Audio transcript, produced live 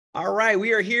All right,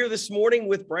 we are here this morning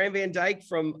with Brian Van Dyke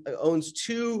from owns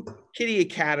two Kiddie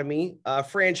Academy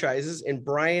franchises in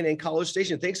Bryan and College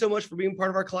Station. Thanks so much for being part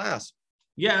of our class.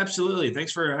 Yeah, absolutely.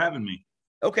 Thanks for having me.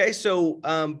 Okay, so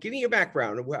give me your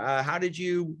background. How did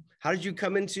you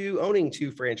come into owning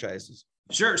two franchises?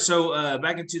 Sure. So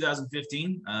back in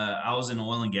 2015, I was in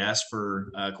oil and gas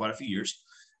for quite a few years.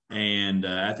 And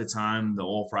at the time, the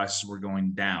oil prices were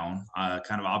going down,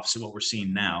 kind of opposite what we're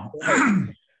seeing now.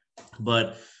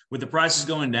 But with the prices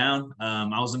going down,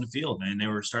 I was in the field and they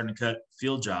were starting to cut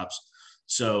field jobs.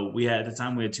 So at the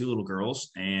time we had two little girls,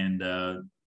 and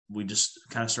we just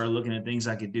kind of started looking at things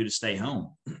I could do to stay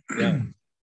home. Yeah.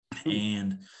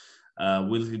 And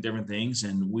we looked at different things,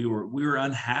 and we were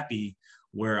unhappy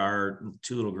where our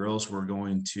two little girls were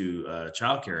going to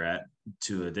childcare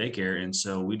to a daycare. And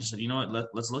so we just said, you know what,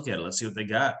 let's look at it. Let's see what they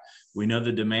got. We know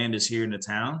the demand is here in the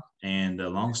town. And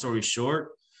long story short,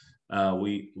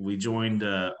 we joined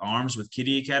arms with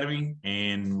Kiddie Academy,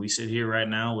 and we sit here right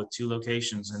now with two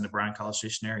locations in the Bryan College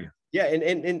Station area. Yeah,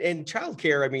 and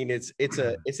childcare, I mean, it's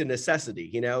a necessity.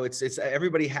 You know, it's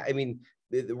everybody. I mean,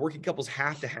 the working couples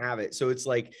have to have it. So it's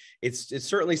like it's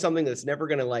certainly something that's never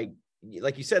going to like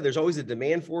you said. There's always a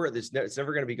demand for it. It's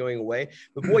never going to be going away.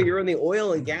 But boy, you're in the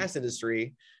oil and gas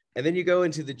industry, and then you go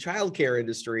into the childcare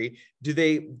industry. Do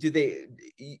they?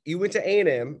 You went to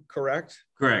A&M, correct?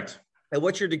 Correct. And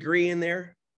what's your degree in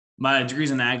there? My degree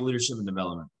is in ag leadership and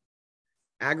development.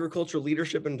 Agricultural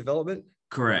leadership and development?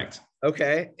 Correct.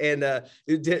 Okay. And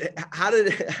how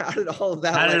did all of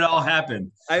that? How did it all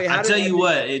happen? I mean, I tell you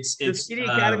what, it's Kiddie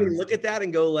Academy look at that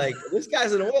and go like, this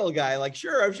guy's an oil guy. Like,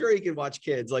 sure, I'm sure he can watch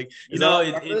kids. Like,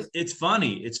 it's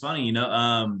funny. It's funny. You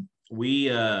know, we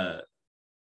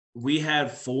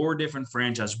had 4 different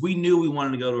franchises. We knew we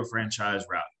wanted to go to a franchise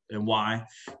route. And why?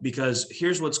 Because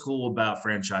here's what's cool about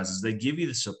franchises. They give you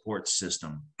the support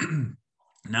system.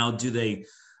 Now, do they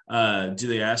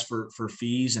ask for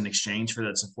fees in exchange for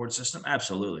that support system?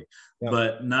 Absolutely. Yeah.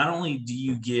 But not only do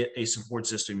you get a support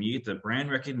system, you get the brand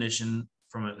recognition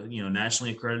from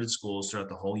nationally accredited schools throughout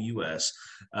the whole U.S.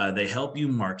 They help you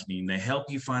marketing. They help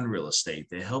you find real estate.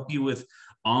 They help you with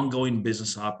ongoing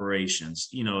business operations.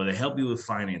 They help you with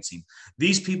financing.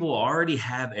 These people already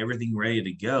have everything ready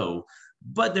to go,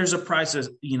 but there's a price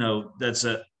that's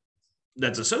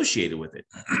associated with it.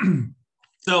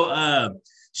 So I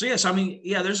mean,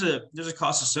 yeah, there's a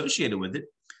cost associated with it.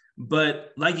 But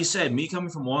like you said, me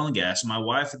coming from oil and gas, my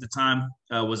wife at the time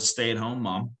was a stay-at-home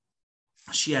mom.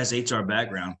 She has HR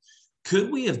background.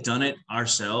 Could we have done it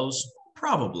ourselves?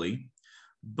 Probably.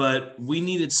 But we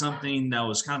needed something that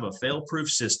was kind of a fail-proof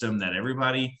system that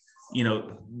everybody,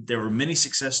 there were many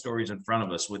success stories in front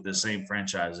of us with the same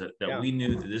franchise that we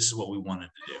knew that this is what we wanted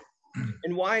to do.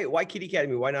 And why Kiddie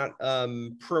Academy? Why not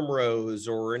Primrose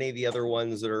or any of the other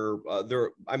ones that are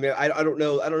there? I mean, I don't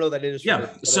know that industry.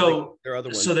 Yeah. So there are other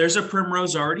ones. So there's a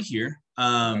Primrose already here.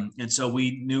 And so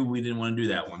we knew we didn't want to do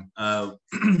that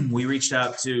one. We reached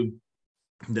out to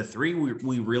the 3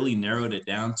 we really narrowed it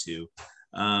down to.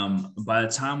 By the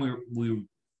time we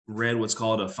read what's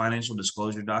called a financial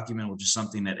disclosure document, which is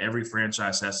something that every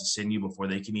franchise has to send you before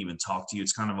they can even talk to you.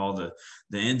 It's kind of all the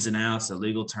ins and outs, the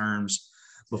legal terms.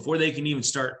 Before they can even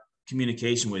start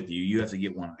communication with you, you have to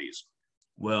get one of these.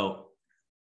 Well,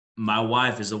 my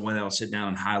wife is the one that will sit down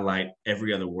and highlight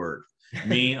every other word.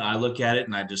 Me, I look at it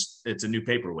and it's a new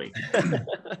paperweight.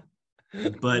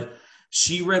 But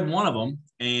she read one of them,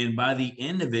 and by the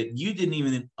end of it, you didn't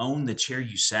even own the chair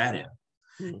you sat in.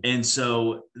 And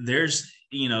so there's,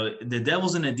 the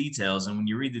devil's in the details. And when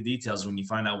you read the details, when you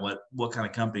find out what kind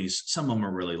of companies some of them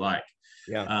are really like.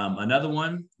 Yeah. Another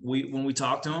one, when we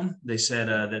talked to them, they said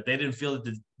that they didn't feel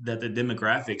that the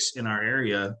demographics in our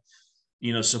area,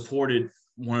 supported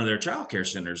one of their childcare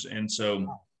centers. And so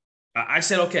I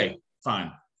said, okay,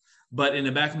 fine. But in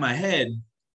the back of my head,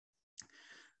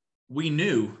 we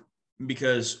knew,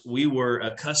 because we were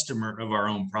a customer of our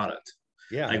own product.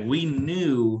 Yeah. Like, we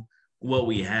knew what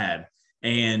we had.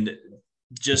 And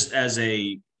just as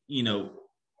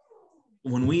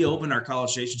when we opened our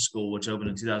College Station School, which opened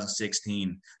in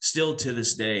 2016, still to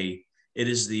this day,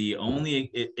 it's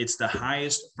the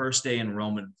highest first day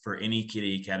enrollment for any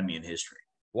Kiddie Academy in history.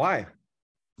 Why?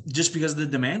 Just because the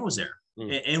demand was there.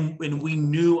 And we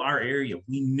knew our area,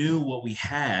 we knew what we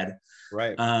had.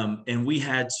 Right. And we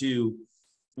had to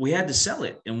sell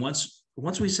it. And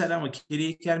once we sat down with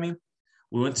Kiddie Academy,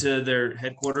 we went to their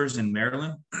headquarters in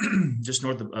Maryland, just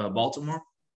north of Baltimore.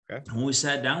 Okay. And when we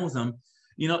sat down with them,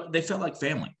 they felt like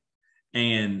family,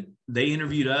 and they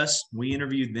interviewed us. We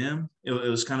interviewed them. It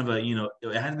was kind of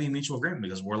it had to be a mutual agreement,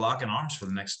 because we're locking arms for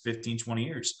the next 15, 20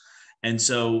 years. And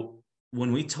so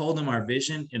when we told them our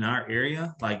vision in our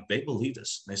area, like they believed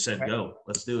us. They said, Okay. go,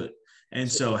 let's do it. And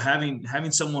so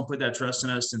having someone put that trust in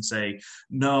us and say,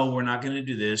 no, we're not going to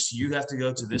do this. You have to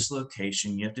go to this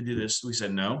location. You have to do this. We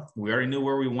said, no, we already knew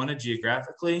where we wanted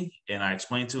geographically. And I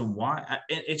explained to them why.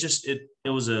 It's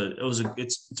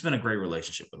been a great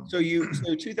relationship with them. So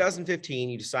 2015,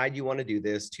 you decide you want to do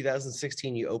this.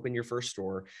 2016, you open your first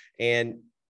store. And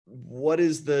what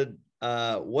is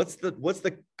what's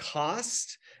the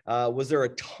cost? Was there a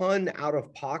ton out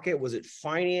of pocket? Was it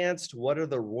financed? What are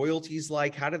the royalties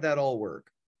like? How did that all work?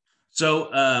 So,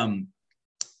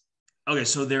 okay.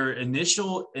 So their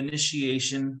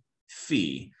initiation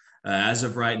fee, as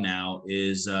of right now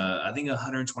is, I think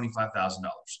 $125,000.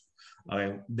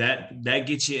 Okay. That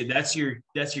gets you, that's your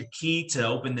key to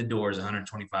open the doors,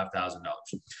 $125,000.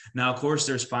 Now, of course,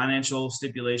 there's financial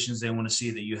stipulations. They want to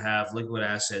see that you have liquid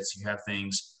assets, you have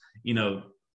things,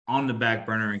 on the back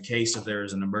burner in case if there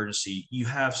is an emergency, you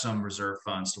have some reserve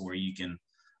funds to where you can.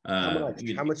 How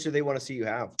much do they want to see you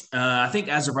have? I think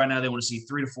as of right now, they want to see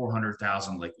 300,000 to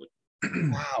 400,000 liquid.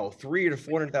 Wow, 300,000 to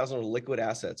 400,000 liquid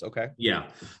assets. Okay. Yeah.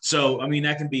 So I mean,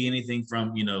 that can be anything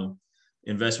from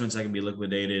investments that can be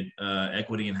liquidated,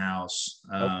 equity in house.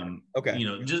 Okay.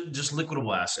 Just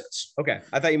liquidable assets. Okay.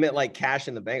 I thought you meant like cash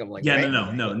in the bank. I'm like, yeah,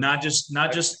 no, not just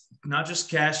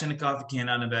cash in a coffee can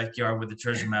out in the backyard with the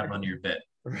treasure map under your bed.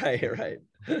 Right.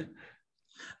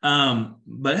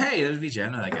 But hey, there's VJ. I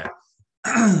know that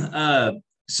guy.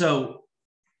 So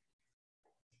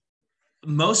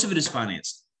most of it is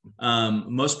financed.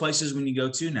 Most places when you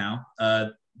go to now,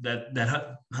 that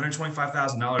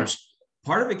 $125,000,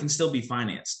 part of it can still be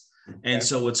financed. And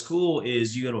so what's cool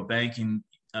is you go to a bank and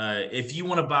if you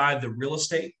want to buy the real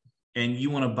estate and you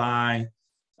want to buy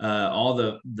all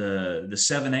the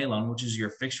 7A loan, which is your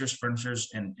fixtures,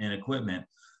 furnitures, and equipment,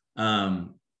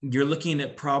 you're looking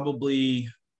at probably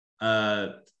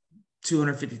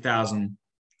 $250,000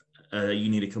 you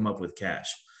need to come up with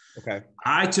cash. Okay.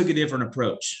 I took a different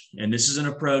approach, and this is an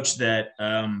approach that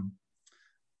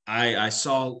I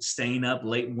saw staying up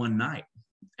late one night,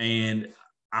 and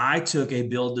I took a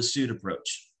build to suit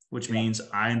approach, which means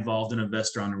I involved an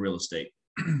investor on the real estate.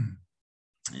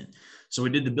 So we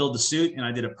did the build to suit, and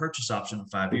I did a purchase option of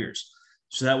 5 years.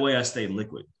 So that way I stayed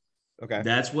liquid. Okay.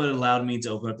 That's what allowed me to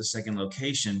open up the second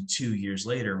location 2 years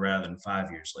later rather than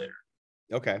 5 years later.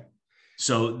 Okay.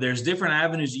 So there's different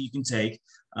avenues that you can take.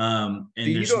 And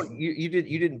so you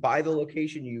didn't buy the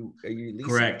location. You leased.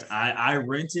 Correct. I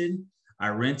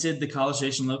rented the College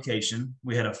Station location.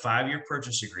 We had a 5-year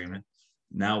purchase agreement.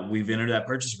 Now we've entered that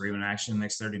purchase agreement. Actually, in the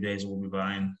next 30 days, we'll be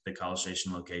buying the College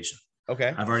Station location.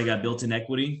 Okay. I've already got built-in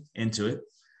equity into it.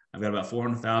 I've got about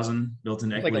 $400,000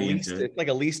 built-in equity into it. It's like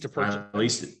a lease to purchase. I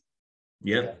leased it.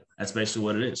 Yep. Okay. That's basically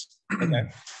what it is. Okay.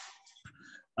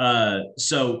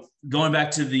 So going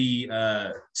back to the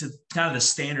to kind of the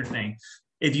standard thing,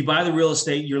 if you buy the real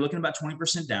estate, you're looking about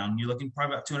 20% down. You're looking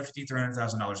probably about $250,000,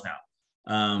 $300,000 now.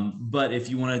 But if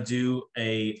you want to do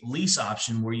a lease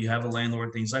option where you have a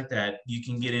landlord, things like that, you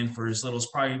can get in for as little as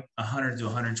probably $100,000 to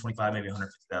 $125,000, maybe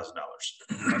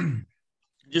 $150,000.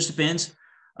 It just depends.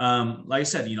 Like I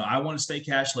said, I want to stay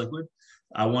cash liquid.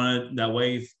 I wanted that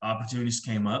way if opportunities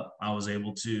came up, I was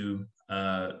able to,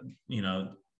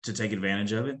 to take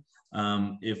advantage of it.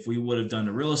 If we would have done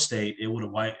the real estate, it would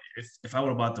have wiped. If I would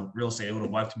have bought the real estate, it would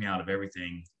have wiped me out of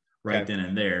everything right then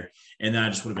and there. And then I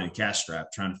just would have been cash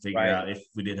strapped trying to figure out if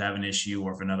we did have an issue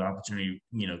or if another opportunity,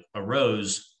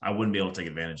 arose, I wouldn't be able to take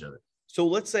advantage of it. So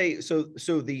let's say, so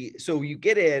you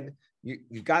get in,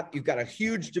 you've got a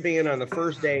huge demand on the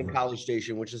first day in College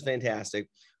Station, which is fantastic.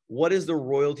 What is the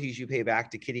royalties you pay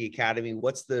back to Kitty Academy?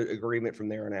 What's the agreement from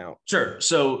there on out? Sure.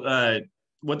 So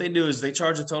what they do is they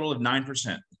charge a total of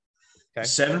 9%. Okay.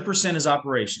 7% is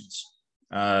operations.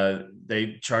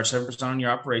 They charge 7% on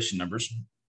your operation numbers.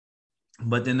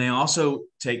 But then they also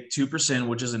take 2%,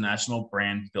 which is a national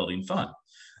brand building fund.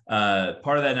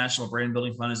 Part of that national brand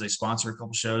building fund is they sponsor a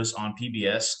couple shows on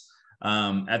PBS.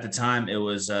 At the time, it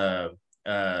was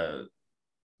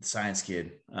Science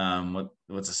Kid.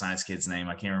 What's the Science Kid's name?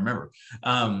 I can't remember.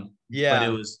 But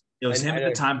it was him at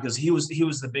the time because he was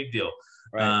the big deal.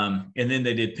 Right. And then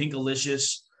they did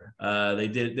Pinkalicious.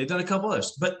 They've done a couple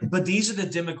others, but these are the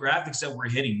demographics that we're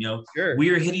hitting. Sure.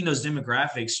 We are hitting those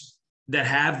demographics that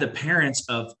have the parents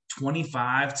of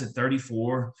 25 to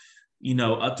 34,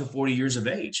 up to 40 years of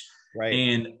age. Right.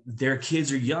 And their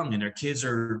kids are young and their kids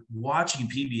are watching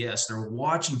PBS. They're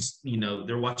watching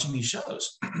these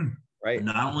shows. Right.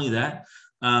 Not only that,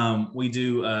 we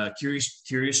do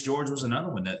Curious George was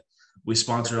another one that we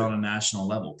sponsored on a national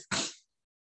level.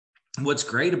 what's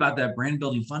great about that brand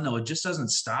building fund, though, it just doesn't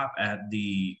stop at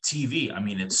the TV. I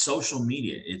mean, it's social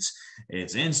media, it's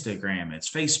Instagram, it's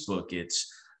Facebook,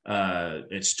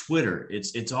 it's Twitter,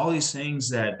 it's all these things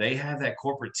that they have that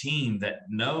corporate team that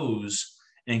knows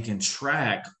and can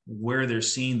track where they're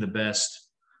seeing the best,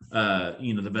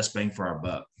 the best bang for our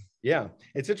buck. Yeah,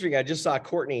 it's interesting. I just saw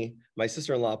Courtney, my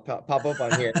sister-in-law, pop up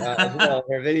on here as well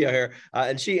in her video here.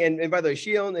 And by the way,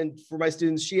 she owns, and for my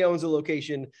students, she owns a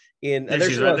location in. There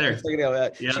she's right there.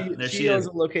 She owns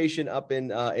a location up in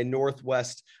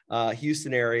Northwest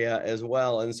Houston area as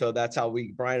well, and so that's how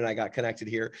Brian and I got connected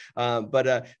here.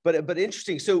 But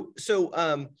interesting. So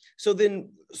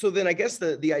then I guess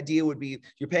the idea would be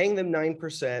you're paying them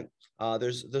 9%.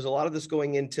 There's a lot of this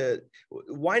going into,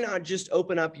 why not just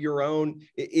open up your own?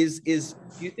 Do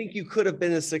you think you could have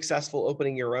been as successful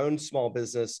opening your own small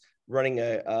business, running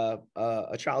a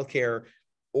childcare,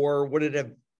 or would it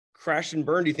have crashed and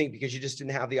burned, do you think, because you just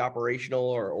didn't have the operational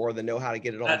or the know-how to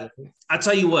get it all done? I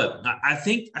tell you what, I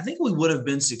think we would have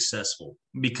been successful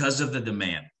because of the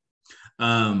demand.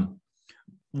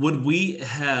 Would we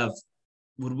have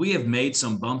made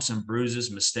some bumps and bruises,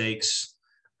 mistakes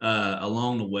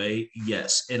along the way?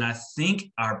 Yes. And I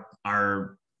think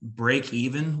our break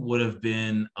even would have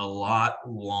been a lot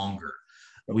longer.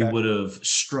 Okay. We would have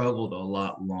struggled a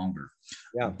lot longer.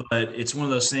 Yeah. But it's one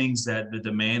of those things that the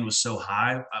demand was so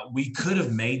high. We could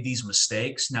have made these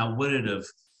mistakes. Now,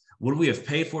 would we have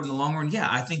paid for it in the long run? Yeah,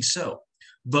 I think so.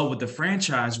 But with the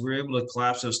franchise, we were able to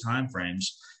collapse those time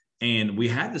frames, and we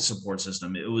had the support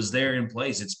system. It was there in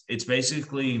place. It's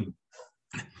basically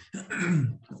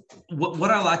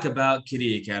what I like about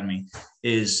Kitty Academy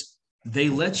is they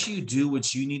let you do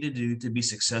what you need to do to be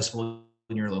successful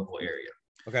in your local area.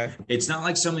 Okay. It's not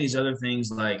like some of these other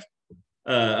things, like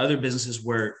other businesses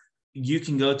where you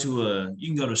can go to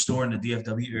a store in the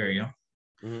DFW area.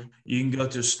 Mm-hmm. You can go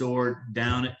to a store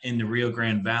down in the Rio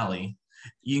Grande Valley.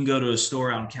 You can go to a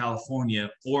store out in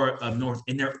California or up north,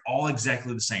 and they're all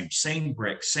exactly the same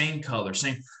brick, same color,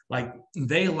 like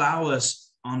they allow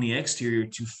us on the exterior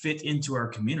to fit into our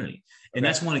community. And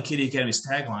that's one of Kitty Academy's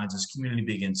taglines is community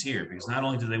begins here, because not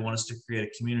only do they want us to create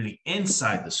a community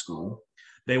inside the school,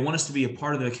 they want us to be a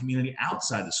part of the community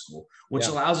outside the school, which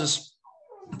allows us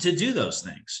to do those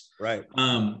things. Right.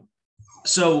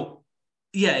 So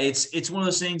yeah, it's one of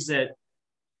those things that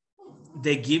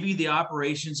they give you the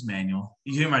operations manual.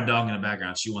 You hear my dog in the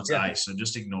background. She wants ice, so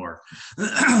just ignore.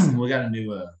 We got a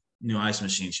new ice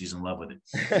machine. She's in love with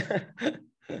it.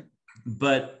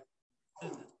 But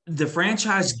the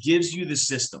franchise gives you the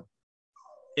system.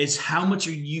 It's how much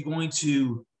are you going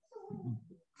to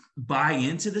buy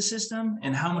into the system,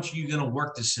 and how much are you going to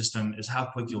work the system is how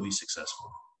quick you'll be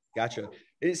successful. Gotcha.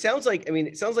 It sounds like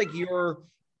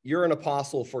you're an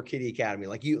apostle for Kitty Academy.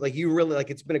 Like you really,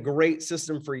 like, it's been a great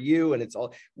system for you. And it's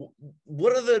all,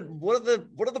 what are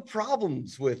the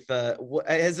problems with,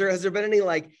 has there been any,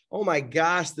 like, oh my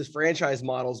gosh, this franchise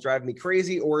model is driving me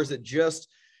crazy? Or is it just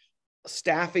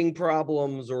staffing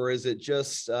problems? Or is it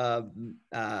just,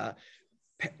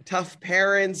 tough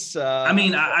parents? I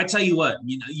mean, I tell you what,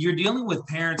 you're dealing with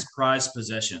parents' prized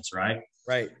possessions, right?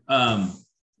 Right.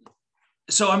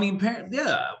 So, I mean,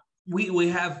 we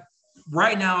have,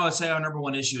 right now, I'd say our number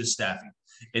one issue is staffing.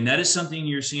 And that is something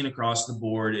you're seeing across the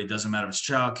board. It doesn't matter if it's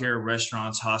childcare,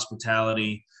 restaurants,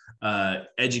 hospitality,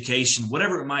 education,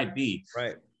 whatever it might be.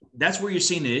 Right. That's where you're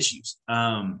seeing the issues.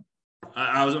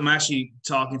 I'm actually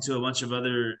talking to a bunch of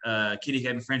other Kitty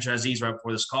Academy franchisees right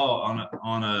before this call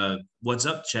on a What's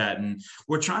Up chat. And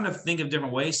we're trying to think of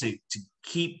different ways to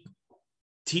keep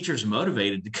teachers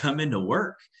motivated to come into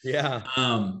work. Yeah.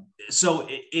 So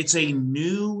it's a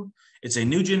new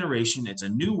generation. It's a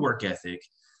new work ethic.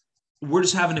 We're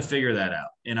just having to figure that out.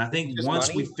 And I think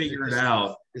once we figure it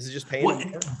out, is it just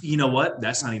paying? You know what?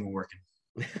 That's not even working.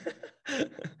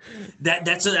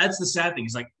 That's the sad thing.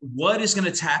 It's like, what is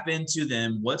going to tap into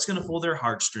them? What's going to pull their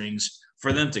heartstrings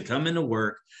for them to come into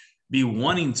work, be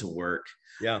wanting to work?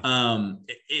 Yeah.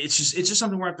 It's just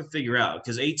something we have to figure out,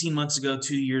 because 18 months ago,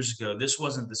 2 years ago, this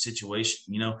wasn't the situation.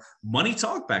 Money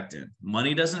talked back then.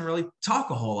 Money doesn't really talk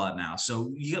a whole lot now.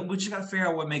 So we just got to figure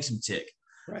out what makes them tick.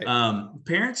 Right.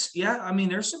 Parents. Yeah. I mean,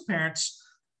 there's some parents,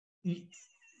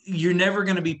 you're never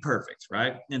going to be perfect.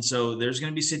 Right. And so there's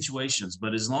going to be situations,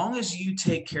 but as long as you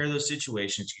take care of those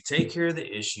situations, you take care of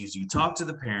the issues, you talk to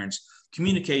the parents,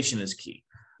 communication is key.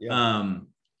 Yeah.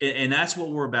 And that's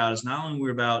what we're about. Is not only we're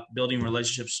about building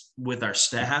relationships with our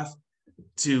staff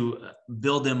to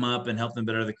build them up and help them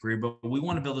better their career, but we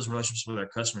want to build those relationships with our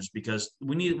customers, because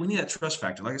we need that trust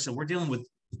factor. Like I said, we're dealing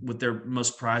with their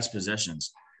most prized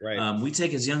possessions. Right. We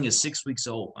take as young as 6 weeks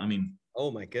old. I mean,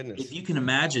 oh my goodness. If you can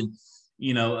imagine,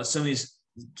 some of these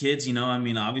kids, I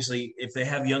mean, obviously if they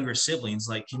have younger siblings,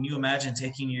 like, can you imagine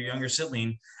taking your younger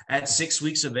sibling at 6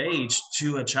 weeks of age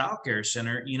to a childcare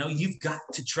center? You've got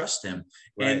to trust them.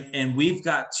 Right. And we've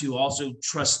got to also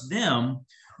trust them,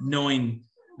 knowing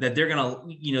that they're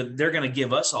going to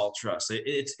give us all trust.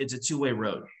 It's a two-way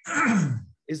road.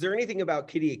 Is there anything about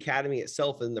Kitty Academy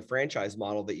itself and the franchise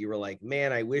model that you were like,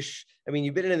 man, I mean,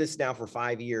 you've been in this now for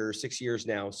 5 years, 6 years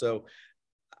now. So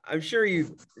I'm sure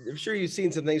you've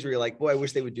seen some things where you're like, boy, I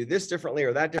wish they would do this differently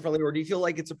or that differently. Or do you feel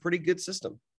like it's a pretty good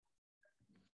system?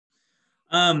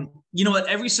 You know what?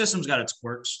 Every system's got its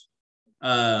quirks.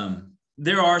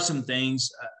 There are some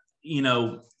things,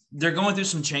 they're going through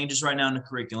some changes right now in the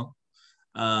curriculum.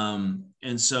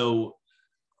 And so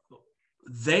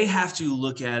they have to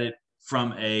look at it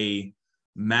from a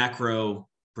macro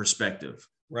perspective,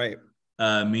 right?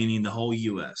 Meaning the whole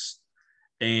U.S.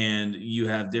 And you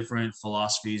have different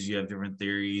philosophies, you have different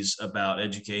theories about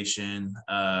education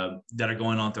that are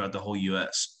going on throughout the whole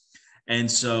U.S. And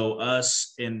so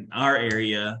us in our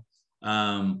area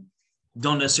don't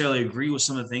necessarily agree with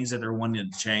some of the things that they're wanting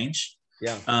to change.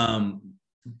 Yeah.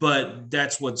 But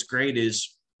that's what's great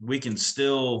is we can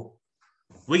still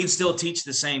teach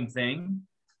the same thing.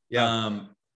 Yeah.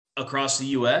 Across the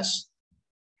U.S.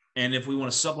 And if we want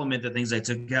to supplement the things they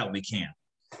took out, we can.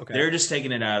 Okay. They're just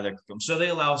taking it out of their curriculum. So they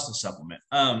allow us to supplement.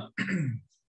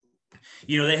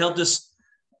 They helped us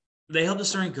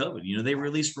during COVID. They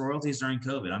released royalties during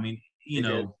COVID. I mean,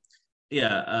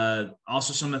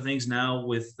 also some of the things now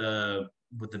with the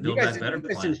Build Back Better plan. You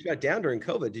guys didn't shut down during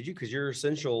COVID, did you? Because you're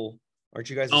essential. Aren't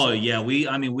you guys? Oh yeah, we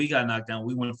got knocked down.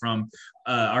 We went from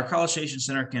our College Station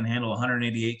Center can handle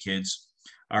 188 kids.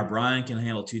 Our Bryan can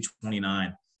handle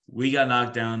 229. We got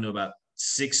knocked down to about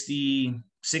 60,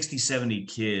 70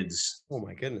 kids. Oh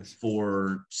my goodness.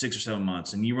 For 6 or 7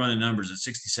 months. And you run the numbers at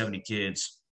 60, 70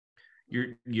 kids,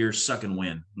 you're sucking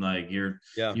wind. Like you're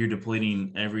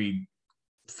depleting every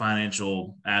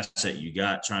financial asset you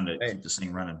got trying to keep this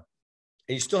thing running.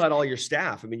 And you still had all your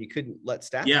staff. I mean, you couldn't let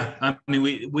staff. Yeah. I mean,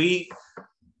 we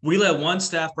let one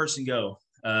staff person go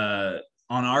on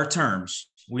our terms.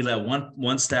 We let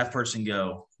one staff person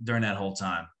go during that whole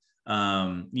time.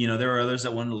 There were others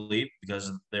that wanted to leave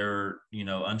because they were,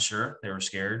 unsure. They were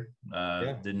scared.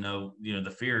 Didn't know,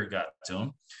 the fear got to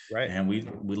them. Right. And we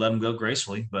let them go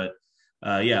gracefully. But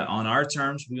on our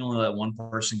terms, we only let one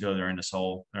person go during that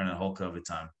whole COVID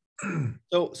time.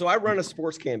 So I run a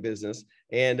sports camp business,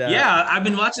 and I've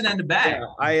been watching that in the back.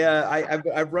 Yeah,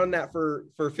 I've run that for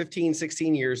 15,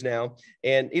 16 years now,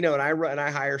 and and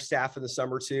I hire staff in the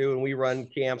summer too, and we run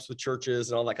camps with churches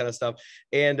and all that kind of stuff.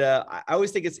 And I always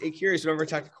think it's curious whenever I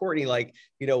talk to Courtney, like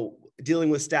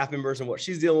dealing with staff members and what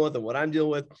she's dealing with and what I'm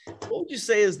dealing with. What would you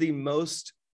say is the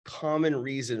most common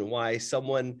reason why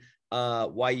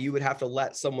why you would have to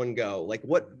let someone go? Like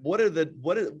what are the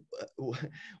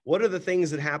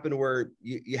things that happen where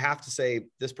you have to say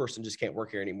this person just can't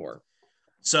work here anymore?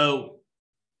 So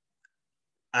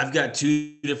I've got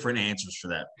two different answers for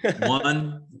that.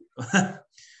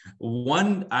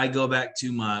 One, I go back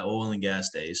to my oil and gas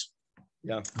days.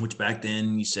 Yeah. Which back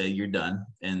then you say you're done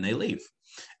and they leave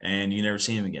and you never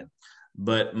see them again.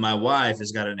 But my wife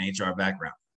has got an HR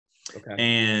background. Okay.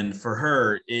 And for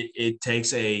her, it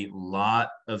takes a lot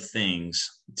of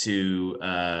things to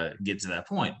get to that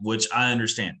point, which I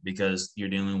understand because you're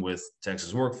dealing with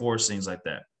Texas workforce, things like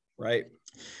that. Right.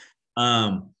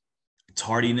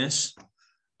 Tardiness,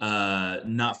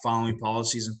 not following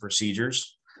policies and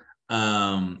procedures.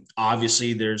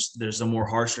 Obviously, there's the more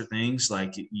harsher things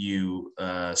like you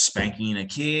spanking a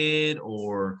kid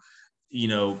or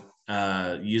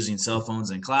using cell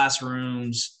phones in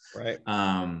classrooms. Right.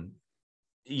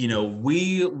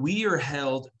 We are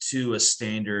held to a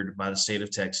standard by the state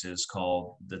of Texas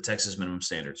called the Texas Minimum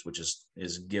Standards, which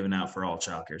is given out for all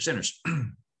child care centers.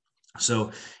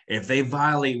 So if they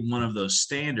violate one of those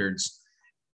standards,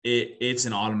 it's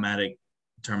an automatic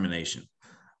termination.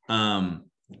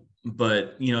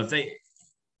 But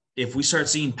if we start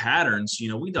seeing patterns,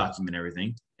 we document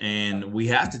everything, and we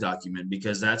have to document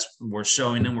because we're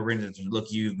showing them, we're going to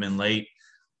look, you've been late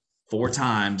 4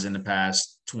 times in the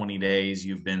past 20 days.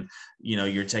 You've been,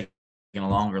 you're taking a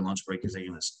longer lunch break. You're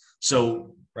taking this.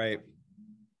 So, right.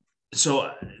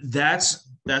 So that's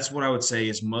what I would say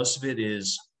is most of it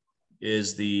is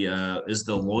the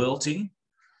loyalty,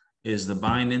 is the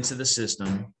buying into the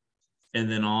system. And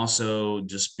then also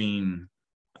just being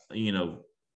on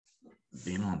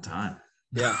time.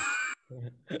 Yeah.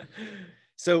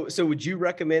 So would you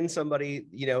recommend somebody,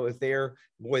 if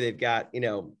they've got,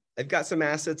 I've got some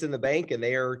assets in the bank and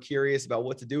they are curious about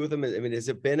what to do with them. I mean, has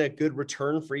it been a good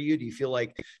return for you? Do you feel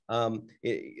like,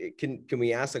 can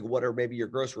we ask like, what are maybe your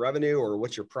gross revenue or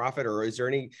what's your profit, or is there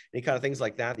any kind of things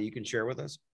like that that you can share with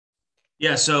us?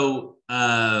 Yeah. So,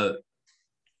 I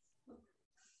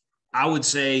would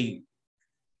say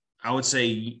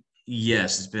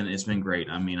yes, it's been great.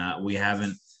 I mean, I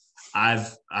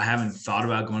haven't thought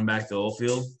about going back to the oil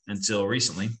field until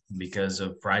recently because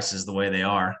of prices the way they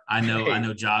are. I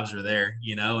know jobs are there,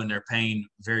 and they're paying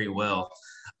very well.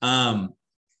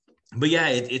 But yeah,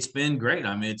 it's been great.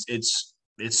 I mean, it's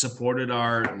supported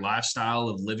our lifestyle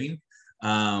of living.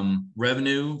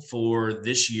 Revenue for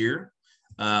this year,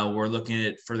 we're looking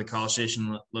at, for the College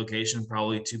Station location,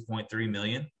 probably 2.3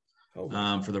 million.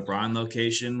 For the Bryan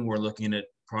location, we're looking at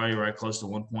probably right close to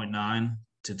 1.9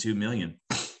 to 2 million.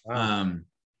 Wow.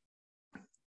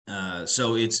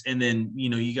 So it's, and then,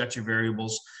 you got your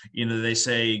variables, they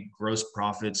say gross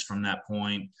profits from that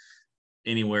point,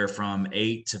 anywhere from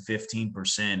 8 to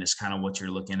 15% is kind of what you're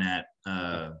looking at.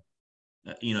 At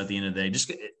the end of the day,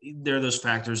 just there are those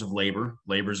factors of labor.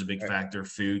 Labor is a big factor.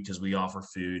 Food, because we offer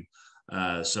food.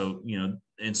 So,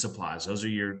 and supplies. Those are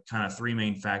your kind of three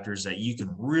main factors that you can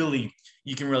really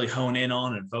hone in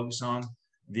on and focus on.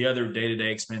 The other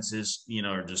day-to-day expenses,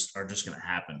 are just going to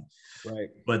happen. Right.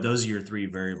 But those are your three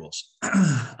variables.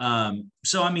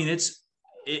 So, I mean,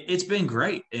 it's been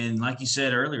great. And like you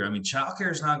said earlier, I mean,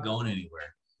 childcare is not going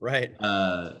anywhere. Right.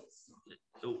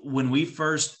 When we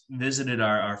first visited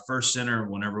our first center,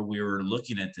 whenever we were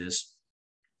looking at this,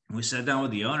 we sat down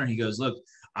with the owner. He goes, look,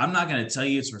 I'm not going to tell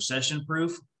you it's recession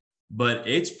proof, but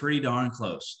it's pretty darn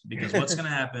close, because what's going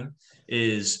to happen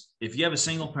is if you have a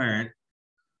single parent,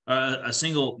 a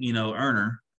single,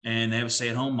 earner, and they have a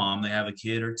stay-at-home mom, they have a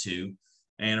kid or two,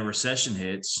 and a recession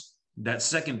hits, that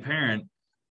second parent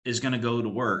is going to go to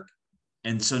work.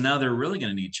 And so now they're really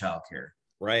going to need childcare.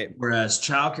 Right. Whereas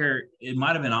childcare, it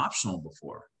might have been optional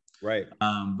before. Right.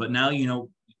 But now,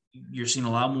 you're seeing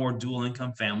a lot more dual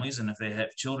income families. And if they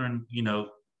have children,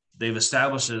 they've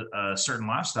established a certain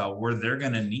lifestyle where they're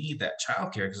going to need that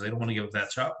childcare because they don't want to give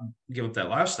up that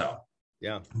lifestyle.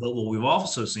 Yeah. But what we've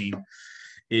also seen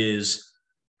is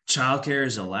childcare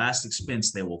is the last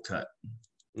expense they will cut.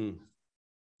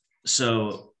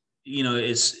 So,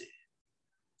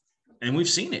 and we've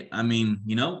seen it. I mean,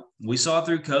 we saw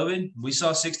through COVID, we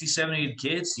saw 60, 70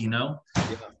 kids,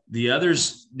 the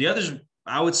others,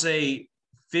 I would say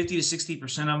 50 to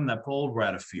 60% of them that pulled were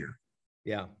out of fear.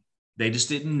 Yeah. They just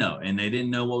didn't know, and they didn't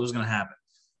know what was going to happen.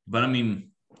 But I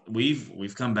mean,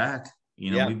 we've come back,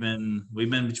 we've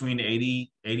been between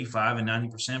 80, 85 and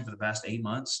 90% for the past 8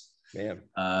 months. Man,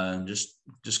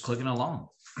 just clicking along.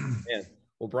 Man.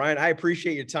 Well, Brian, I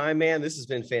appreciate your time, man. This has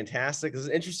been fantastic. This is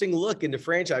an interesting look into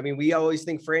franchise. I mean, we always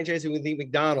think franchising, we think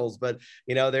McDonald's, but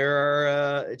there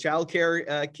are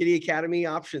childcare kiddie academy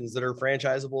options that are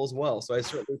franchisable as well. So I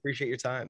certainly appreciate your time.